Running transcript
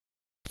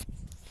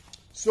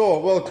So,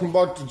 welcome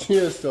back to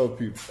GSL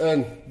peeps,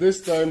 and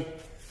this time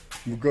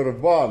we've got a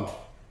van.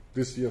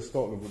 This year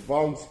started with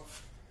vans,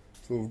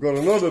 so we've got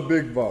another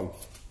big van.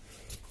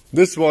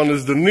 This one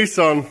is the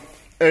Nissan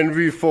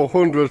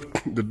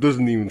NV400 that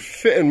doesn't even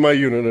fit in my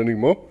unit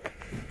anymore,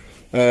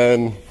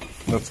 and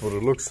that's what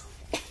it looks.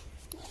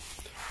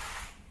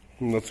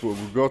 And that's what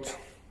we've got.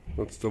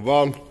 That's the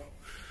van,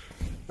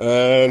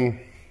 and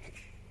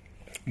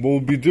what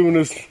we'll be doing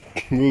is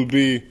we'll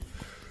be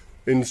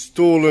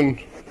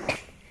installing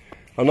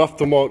an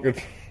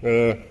aftermarket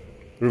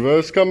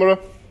reverse camera,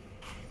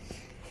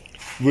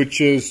 which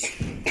is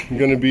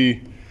going to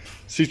be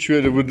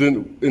situated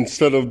within,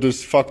 instead of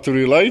this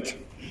factory light,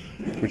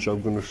 which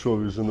I'm going to show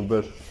you in a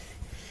bit.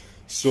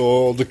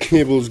 So the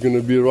cable is going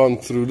to be run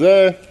through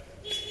there,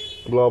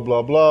 blah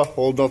blah blah,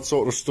 all that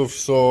sort of stuff.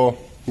 So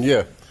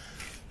yeah,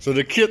 so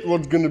the kit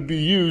what's going to be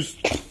used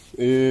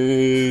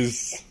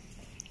is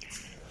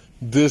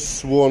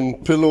this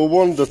one pillow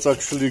one that's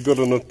actually got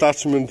an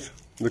attachment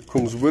that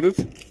comes with it.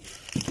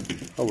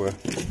 I will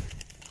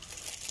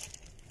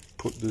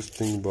put this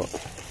thing back.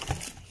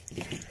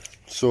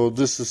 So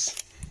this is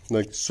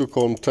like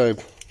suck-on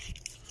type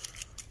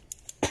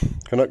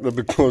connector,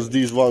 because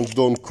these ones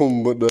don't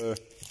come with the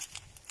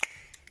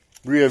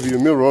rear view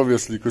mirror,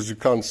 obviously, because you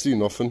can't see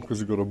nothing because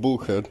you've got a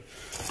bulkhead.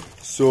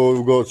 So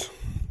we've got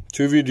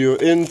two video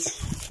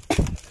ins,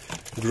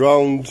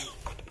 ground,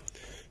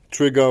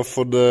 trigger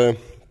for the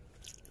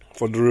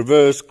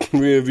reverse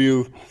rear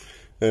view,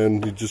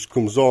 and it just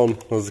comes on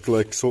as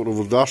like sort of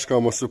a dash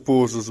cam, I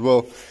suppose, as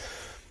well.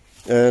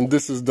 And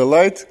this is the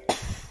light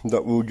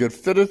that will get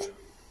fitted.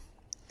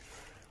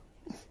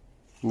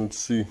 Let's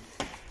see.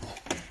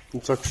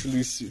 Let's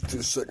actually see.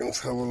 2 seconds.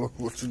 Have a look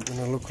what it's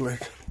gonna look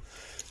like.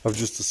 I've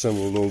just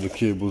assembled all the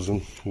cables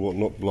and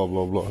whatnot, blah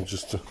blah blah,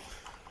 just to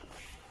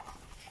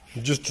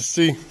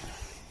see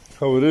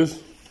how it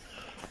is.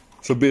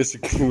 So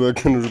basically, we're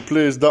gonna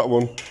replace that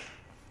one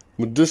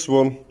with this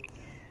one.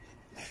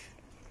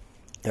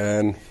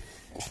 And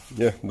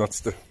yeah,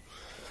 that's the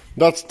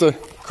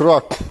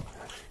crack.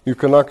 You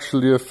can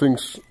actually, I think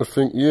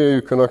yeah,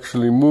 you can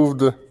actually move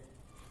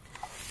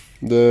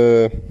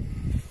the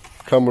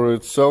camera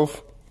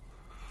itself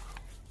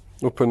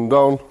up and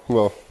down.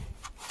 Well,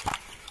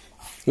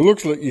 it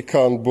looks like you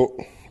can, but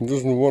it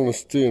doesn't want to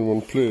stay in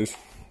one place,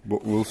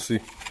 but we'll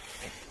see.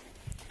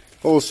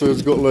 Also,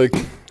 it's got like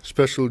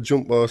special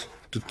jump bars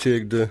to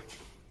take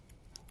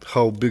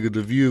how big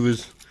the view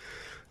is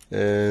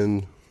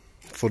and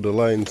for the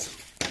lines,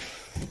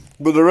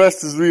 but the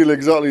rest is really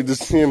exactly the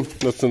same.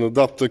 That's an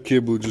adapter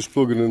cable, just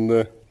plug it in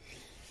there,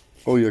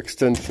 all your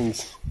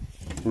extensions,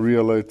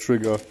 rear light,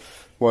 trigger,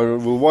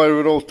 we'll wire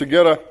it all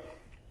together,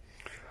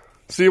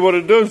 see what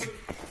it does.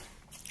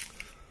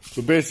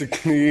 So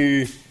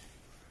basically,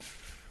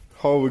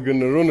 how we're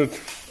gonna run it,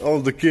 all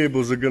the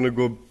cables are gonna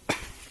go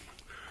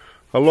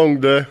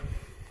along there,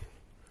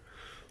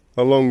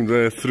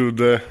 through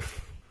there,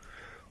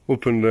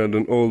 up in there,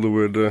 then all the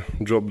way there,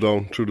 drop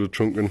down through the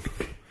trunking,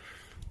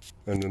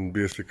 and then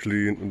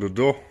basically into the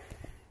door.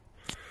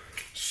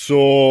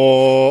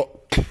 So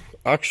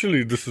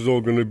actually this is all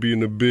going to be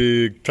in a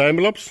big time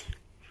lapse,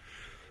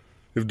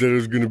 if there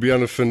is going to be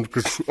anything,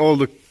 because all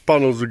the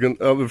panels are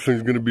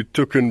everything's going to be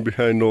tucked in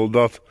behind all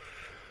that.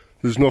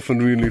 There's nothing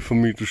really for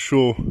me to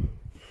show,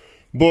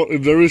 but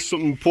if there is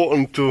something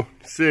important to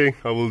say,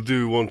 I will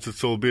do once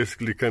it's all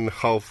basically kind of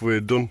halfway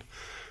done.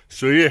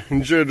 So yeah,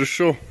 enjoy the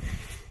show.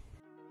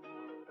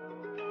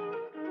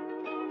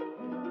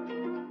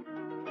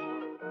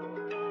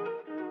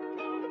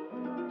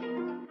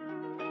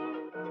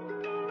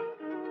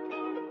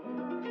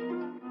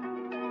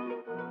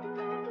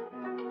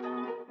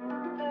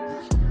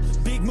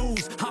 Big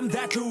moves, I'm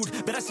that dude.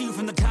 Bet I see you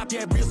from the top,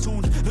 yeah, real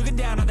soon. Looking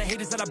down on the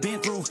haters that I've been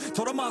through.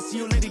 Told them I'll see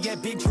you later, yeah,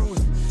 big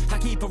truth. I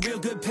keep a real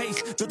good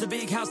pace. Built a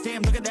big house,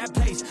 damn, look at that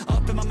place.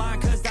 Up in my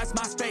mind, cause that's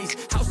my space.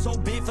 House so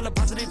big, full of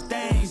positive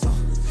things.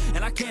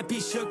 And I can't be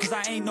shook, cause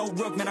I ain't no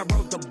rook, man, I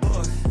wrote the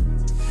book.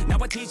 Now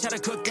I teach how to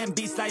cook them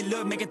beats like,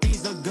 look, making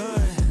things look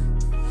good.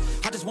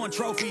 I just want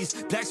trophies,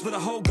 plaques with a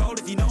whole goal,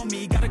 if you know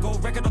me. Gotta go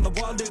record on the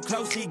wall, look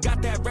closely.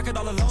 Got that record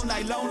all alone,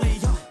 like lonely.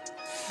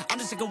 I'm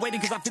just sick of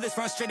waiting, cause I feel it's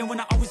frustrating when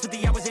I always put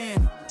the hours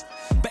in.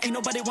 But ain't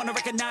nobody wanna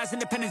recognize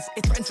independence,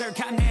 it threatens their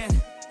continent.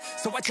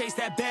 So I chase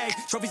that bag,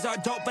 trophies are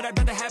dope, but I'd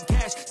rather have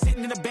cash.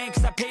 Sitting in the bank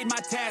cause I paid my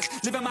tax.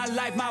 Living my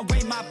life, my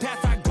way, my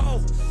path, I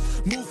go.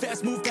 Move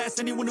fast,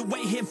 anyone who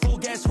ain't hitting full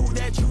gas. Who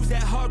that choose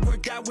that hard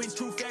work, that wins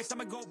true facts.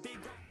 I'ma go big.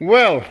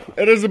 Well,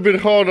 it is a bit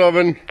harder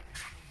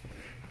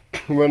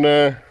when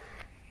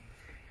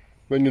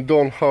you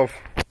don't have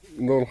the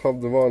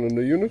van in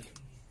the unit,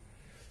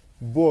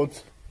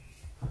 but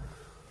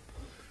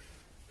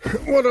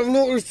what I've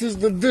noticed is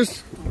that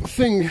this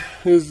thing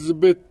is a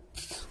bit,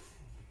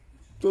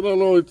 I don't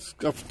know,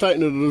 I've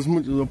tightened it as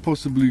much as I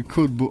possibly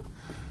could, but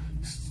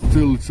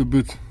still it's a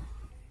bit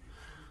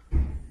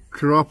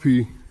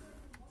crappy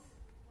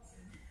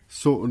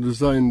sort of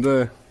design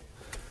there.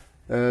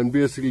 And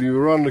basically we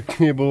run the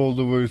cable all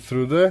the way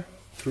through there,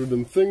 through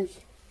them things.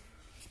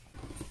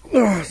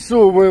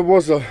 So where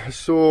was I?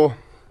 So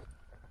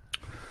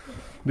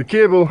the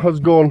cable has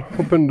gone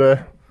up in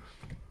there,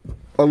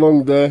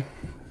 along there,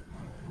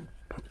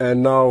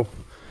 and now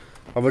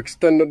I've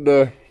extended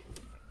the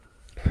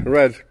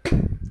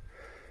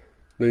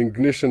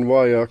ignition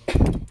wire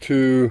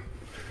to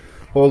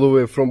all the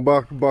way from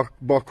back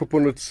up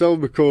on itself,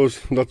 because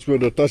that's where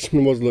the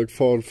attachment was, like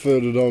far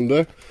further down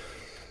there.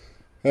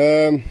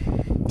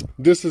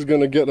 This is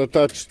gonna get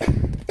attached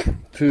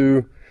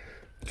to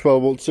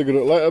 12-volt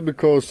cigarette lighter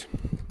because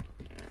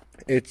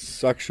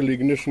it's actually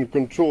ignition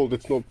controlled,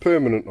 it's not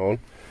permanent on.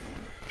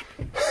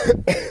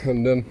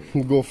 And then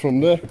we'll go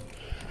from there.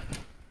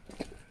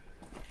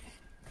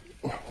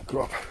 Oh,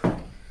 crap.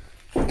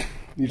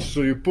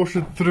 So you push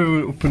it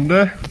through up in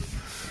there,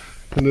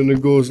 and then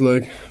it goes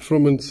like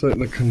from inside,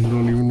 like I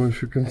don't even know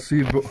if you can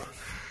see it, but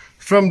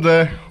from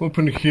there up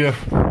in here,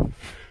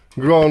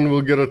 ground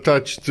will get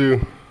attached to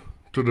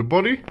the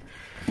body,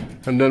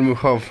 and then we'll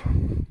have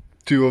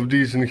two of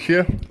these in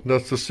here.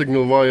 That's the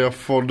signal wire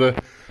for the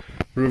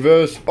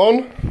reverse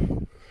on.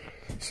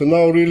 So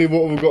now really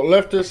what we've got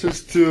left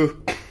is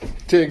to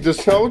take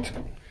this out,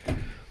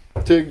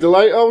 take the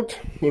light out,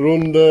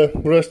 run the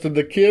rest of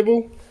the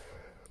cable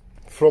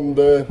from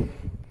the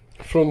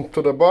front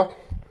to the back,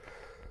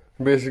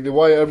 basically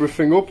wire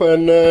everything up,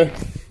 and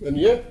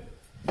yeah,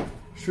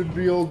 should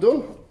be all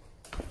done.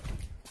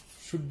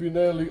 Should be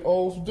nearly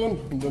all done,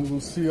 and then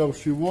we'll see how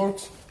she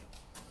works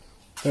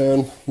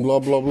and blah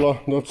blah blah,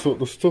 that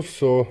sort of stuff.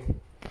 So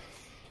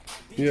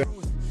yeah,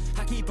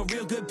 I keep a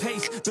real good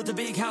pace, built a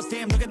big house,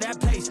 damn look at that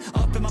place,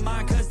 up in my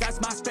mind cause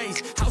that's my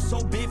space, house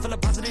so big full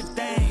of positive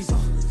things,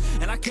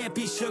 and I can't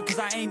be shook cause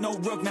I ain't no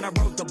rook, man I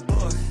wrote the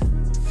book.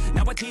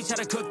 Now I teach how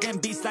to cook them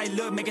beats like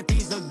look, making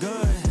things look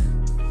good.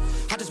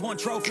 I just want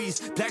trophies,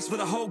 plaques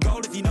with a whole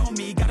gold if you know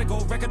me. Got a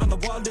gold record on the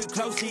wall, look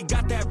closely.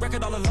 Got that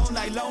record all alone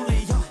like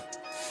lonely.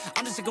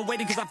 I'm just sick of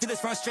waiting cause I feel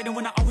it's frustrating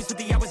when I always put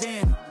the hours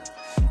in.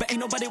 But ain't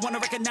nobody wanna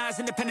recognize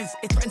independence,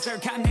 it threatens their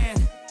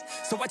continent.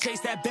 So I chase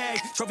that bag,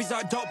 trophies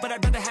are dope but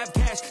I'd rather have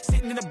cash.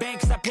 Sitting in the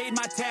bank cause I paid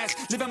my tax.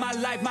 Living my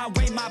life, my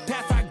way, my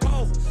path, I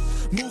go.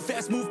 Move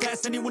fast,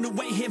 anyone who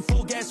ain't hitting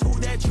full gas. Who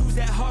that, choose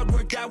that, hard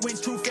work, that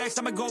wins, true facts.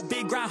 I'ma go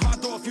big, grind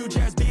hard, throw a few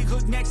jabs. Big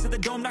hook next to the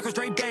dome, knock her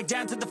straight back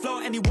down to the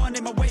floor. Anyone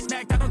in my way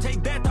smacked, I don't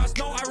take bad thoughts,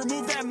 no, I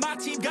remove that. My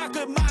team got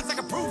good minds, I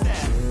can prove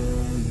that.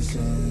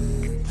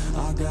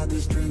 I got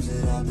these dreams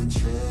that I've been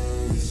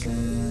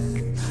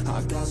chasing.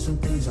 I got some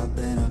things I've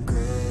been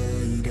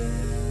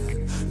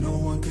upgrading. No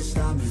one can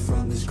stop me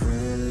from this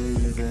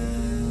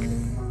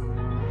craving.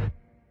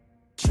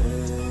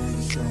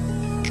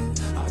 Chasing,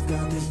 I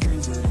got these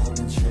dreams that I've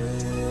been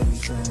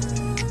chasing.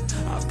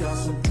 I've got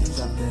some things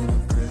I've been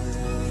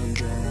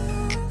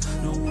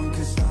upgrading. No one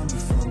can stop me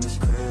from this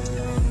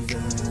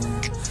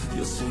craving.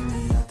 You'll see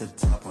me at the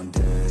top one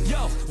day.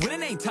 Yo,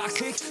 when it ain't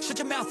toxic, shut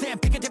your mouth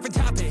and pick a different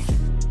topic.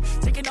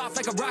 Taking off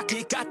like a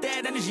rocket, got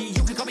that energy,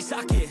 you can call me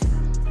socket.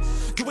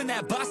 Doing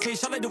that boss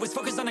fish, all I do is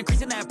focus on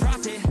increasing that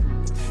profit.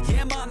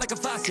 Yeah, I'm on like a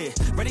faucet,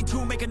 ready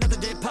to make another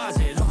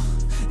deposit.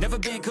 Never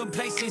been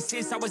complacent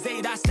since I was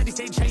 8, I steady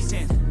stay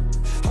chasing.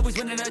 Always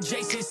winning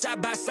adjacent, side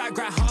by side,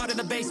 grind hard in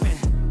the basement.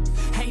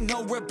 Ain't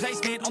no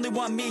replacement, only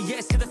one me,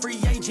 yes, to the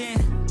free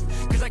agent.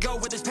 Cause I go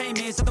with this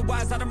payments,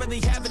 otherwise I don't really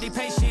have any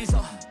patience.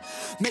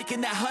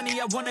 Making that honey,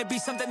 I wanna be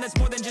something that's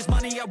more than just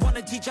money. I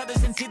wanna teach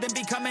others and see them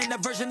becoming a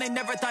version they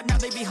never thought. Now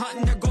they be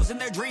hunting their goals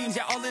and their dreams,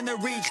 yeah, all in their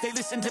reach. They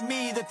listen to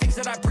me, the things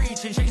that I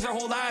preach, and change their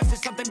whole lives to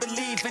something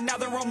belief. And now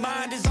their own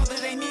mind is all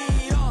that they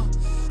need.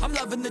 I'm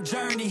loving the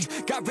journey,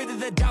 got rid of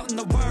the doubt and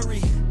the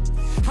worry.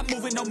 I'm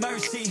moving no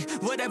mercy,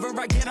 whatever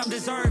I get I'm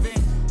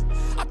deserving.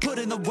 I put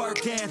in the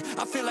work in,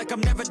 I feel like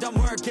I'm never done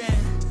working.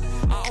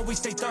 I always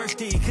stay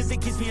thirsty, cause it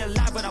keeps me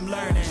alive when I'm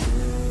learning.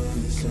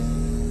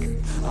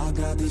 I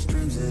got these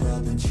dreams that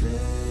I've been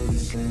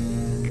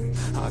chasing.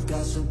 I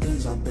got some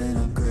things I've been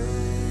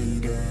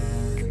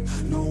upgrading.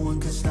 No one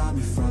can stop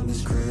me from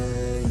this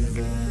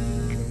craving.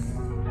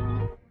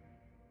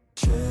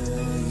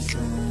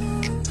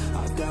 Chasing,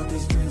 I've got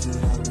these dreams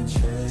that I've been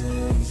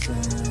chasing.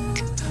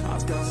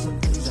 I've got some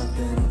things I've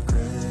been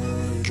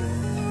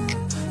upgrading.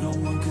 No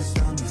one can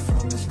stop me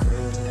from this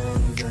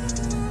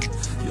craving.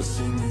 You'll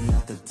see me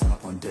at the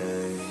top one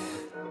day.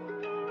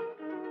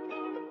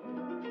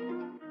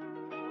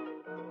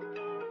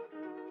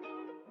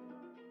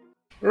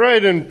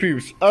 right then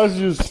peeps, as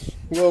you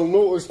well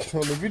noticed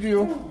on the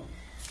video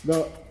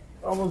that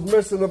I was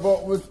messing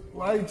about with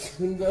lights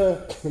and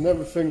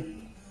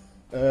everything,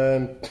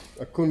 and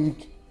I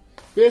couldn't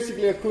get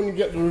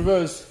the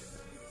reverse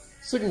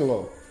signal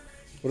on.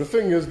 But the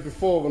thing is,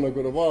 before when I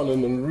got a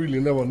violin, and really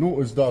never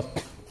noticed that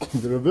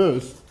the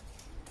reverse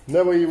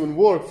never even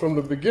worked from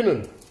the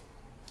beginning.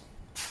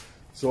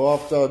 So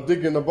after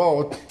digging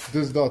about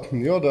this, that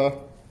and the other,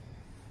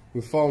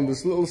 we found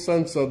this little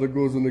sensor that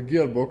goes in the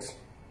gearbox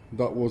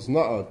that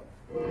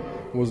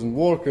wasn't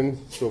working,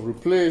 so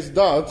replaced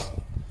that.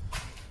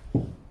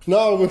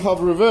 Now we have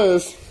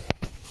reverse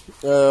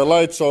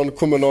lights on,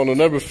 coming on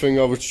and everything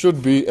how it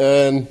should be,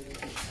 and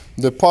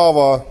the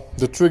power,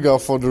 the trigger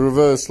for the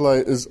reverse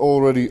light is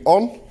already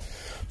on.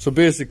 So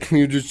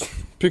basically you just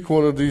pick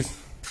one of these,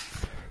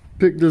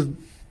 pick this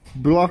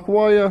black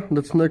wire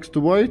that's next to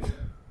white,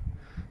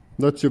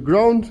 that's your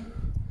ground,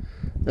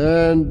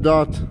 and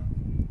that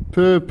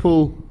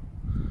purple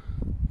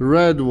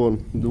red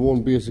one, the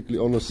one basically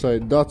on the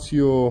side, that's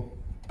your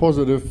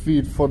positive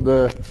feed for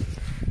the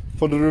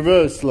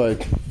reverse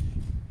light.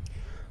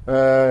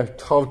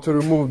 How to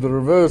remove the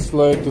reverse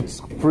light,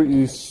 it's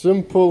pretty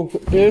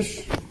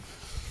simple-ish.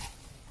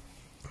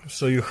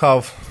 So you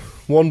have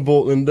one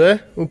bolt in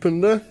there, up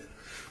in there,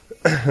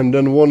 and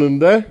then one in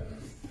there,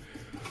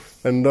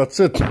 and that's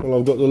it. All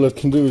I've got left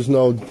to do is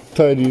now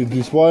tidy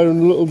this wiring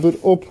a little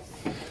bit up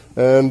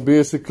and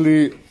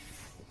basically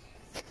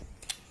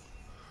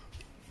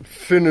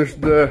finish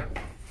the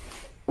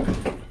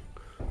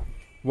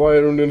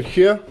wiring in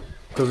here,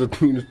 because I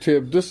need to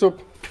tape this up.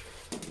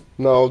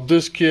 Now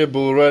this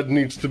cable red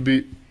needs to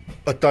be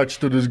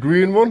attached to this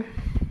green one,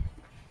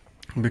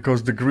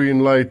 because the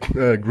green wire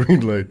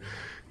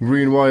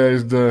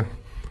is the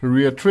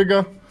rear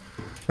trigger,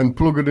 and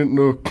plug it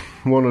into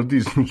one of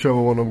these, whichever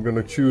one I'm going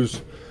to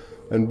choose,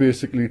 and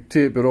basically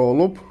tape it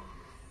all up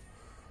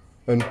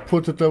and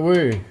put it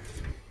away.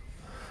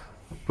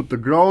 Put the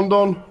ground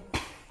on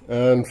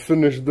and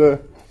finish the...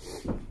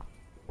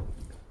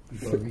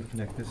 You've got to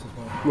reconnect this as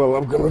well. Well,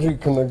 I'm going to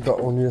reconnect that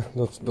one, yeah.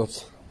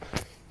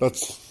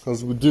 That's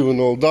as we're doing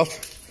all that.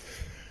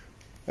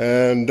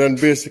 And then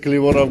basically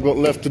what I've got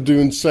left to do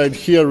inside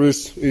here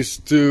is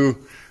to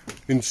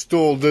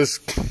install this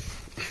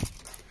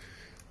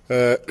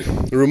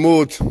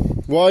remote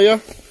wire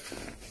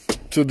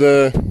to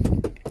the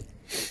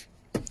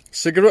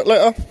cigarette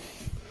lighter,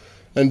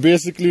 and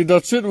basically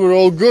that's it. We're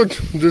all good.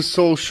 This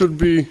all should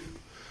be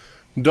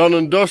done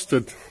and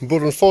dusted,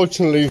 but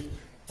unfortunately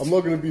I'm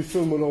not going to be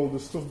filming all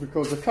this stuff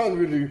because I can't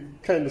really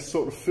kind of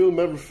sort of film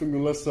everything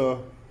unless I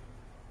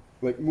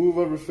like move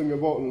everything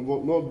about and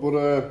whatnot.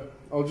 But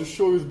I'll just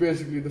show you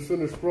basically the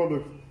finished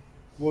product,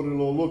 what it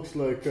all looks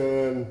like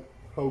and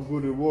how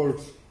good it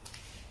works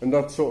and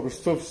that sort of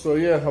stuff. So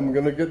yeah, I'm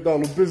gonna get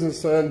down to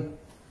business and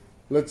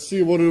let's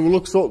see what it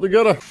looks all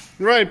together.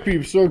 Right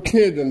peeps,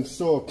 okay then,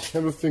 so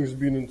everything's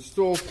been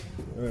installed.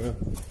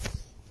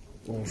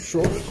 I'll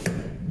show it.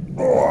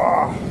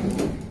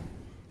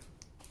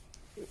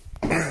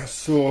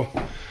 So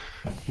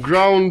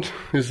ground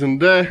is in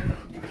there.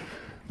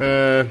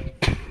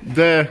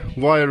 There,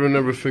 wire and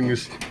everything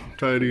is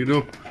tidied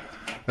up.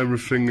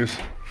 Everything is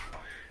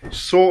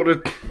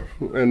sorted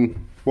and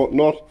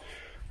whatnot.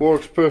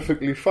 Works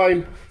perfectly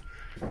fine.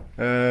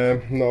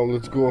 Now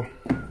let's go.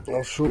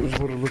 I'll show you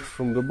what it looks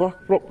from the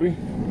back properly.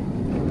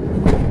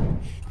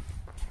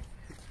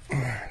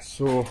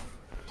 So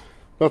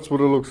that's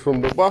what it looks from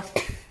the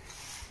back.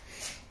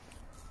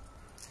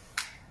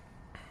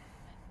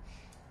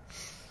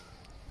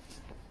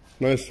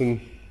 Nice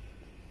and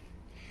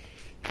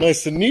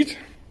neat.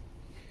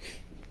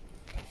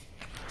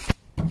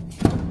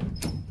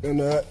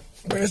 And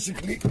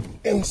basically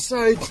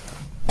inside,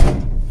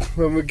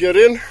 when we get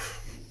in,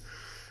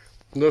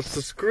 that's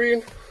the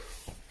screen.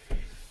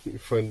 Let me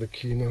find the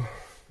key now.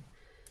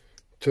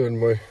 Turn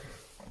my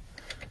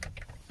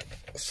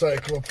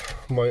cycle up,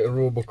 my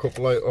Robocup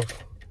light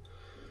off.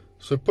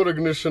 So put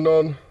ignition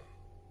on,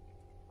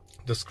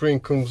 the screen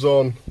comes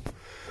on,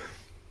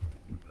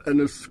 and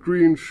the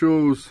screen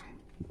shows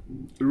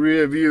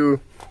rear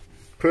view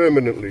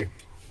permanently.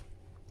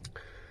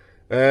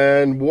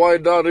 And why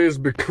that is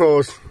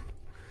because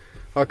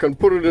I can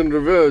put it in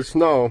reverse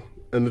now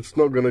and it's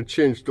not going to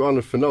change to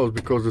anything else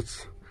because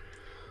it's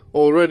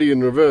already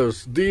in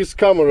reverse. These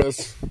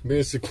cameras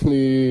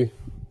basically,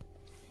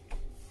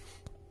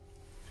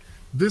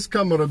 this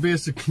camera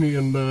basically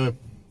and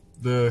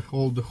the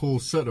whole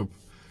setup,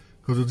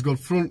 because it's got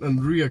front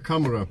and rear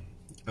camera,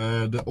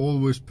 they're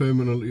always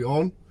permanently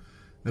on,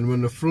 and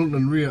when the front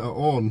and rear are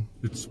on,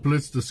 it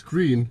splits the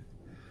screen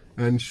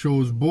and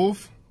shows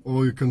both,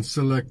 or you can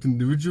select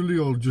individually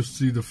or just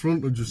see the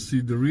front or just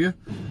see the rear.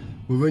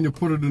 But when you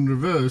put it in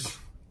reverse,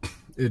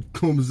 it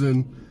comes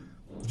in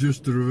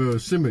just the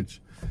reverse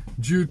image.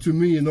 Due to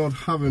me not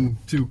having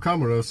two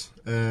cameras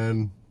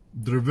and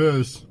the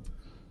reverse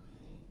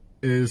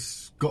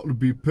is got to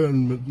be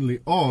permanently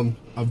on,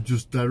 I've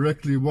just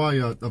directly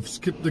wired, I've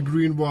skipped the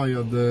green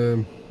wire,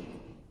 the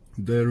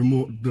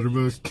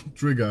reverse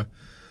trigger.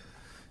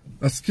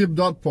 I skipped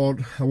that part.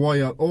 I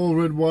wired all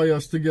red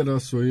wires together,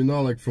 so you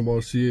know, like from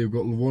RCA, you've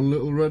got one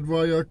little red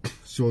wire,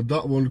 so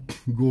that one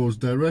goes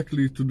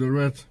directly to the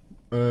red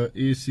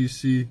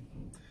ACC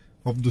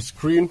of the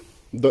screen.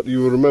 That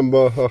you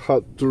remember I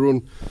had to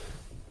run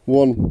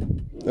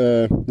one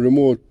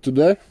remote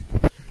today,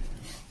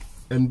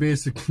 and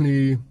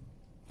basically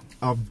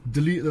I've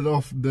deleted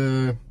off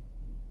the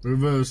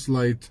reverse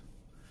light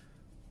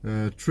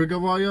trigger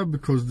wire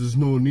because there's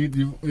no need.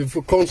 You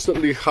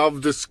constantly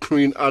have the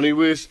screen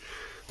anyways,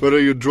 whether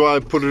you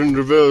put it in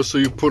reverse or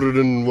you put it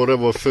in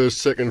whatever first,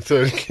 second,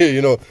 third gear,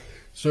 you know.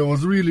 So it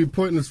was really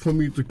pointless for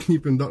me to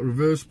keep in that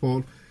reverse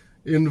part.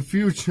 In the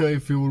future,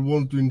 if you would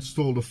want to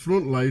install the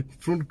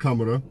front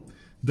camera,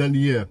 then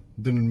yeah,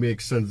 then it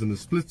makes sense, and it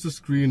splits the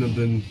screen, and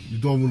then you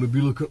don't want to be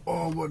looking,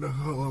 oh, what the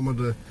hell am I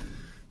doing?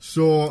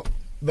 So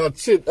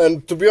that's it.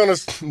 And to be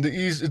honest,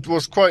 it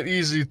was quite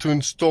easy to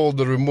install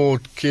the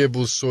remote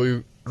cables. So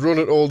you run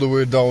it all the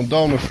way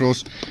down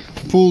across,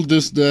 pull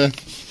this there,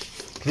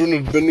 run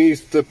it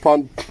beneath the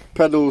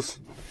pedals.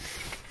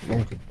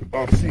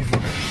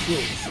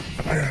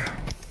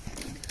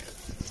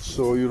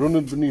 So you run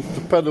it beneath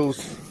the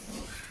pedals.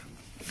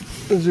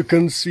 As you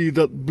can see,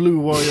 that blue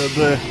wire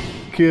there,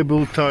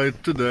 cable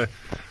tied to there.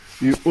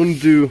 You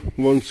undo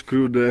one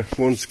screw there,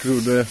 one screw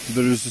there.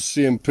 There is the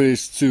same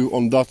paste too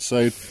on that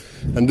side,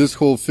 and this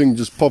whole thing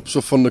just pops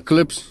off on the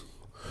clips.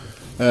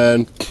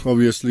 And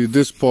obviously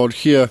this part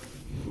here,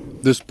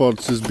 this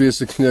part is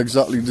basically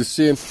exactly the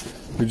same.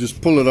 You just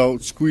pull it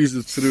out, squeeze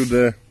it through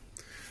there,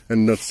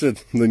 and that's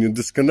it. Then you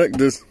disconnect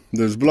this.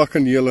 There's black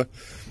and yellow.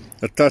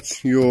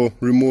 Attach your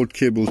remote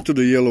cable to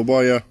the yellow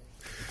wire,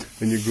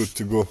 and you're good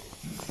to go.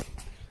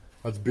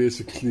 That's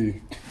basically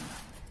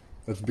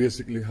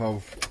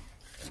how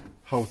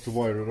to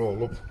wire it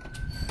all up.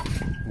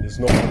 There's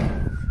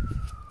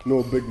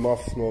no big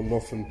maths, no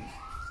nothing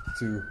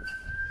too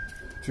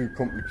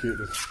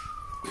complicated.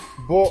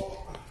 But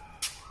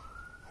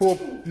hope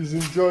you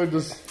enjoyed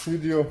this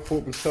video.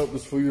 Hope it's helped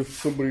us for you,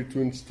 somebody to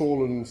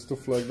install it and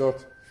stuff like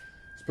that.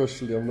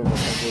 Especially, I've never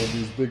had one of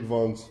these big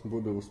vans,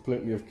 but there was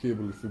plenty of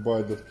cable if you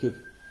buy that kit.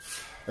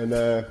 And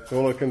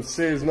all I can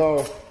say is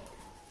now,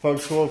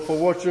 thanks all for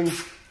watching.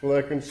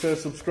 Like and share,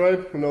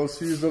 subscribe, and I'll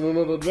see you on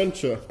another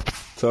adventure.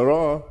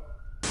 Ta-ra!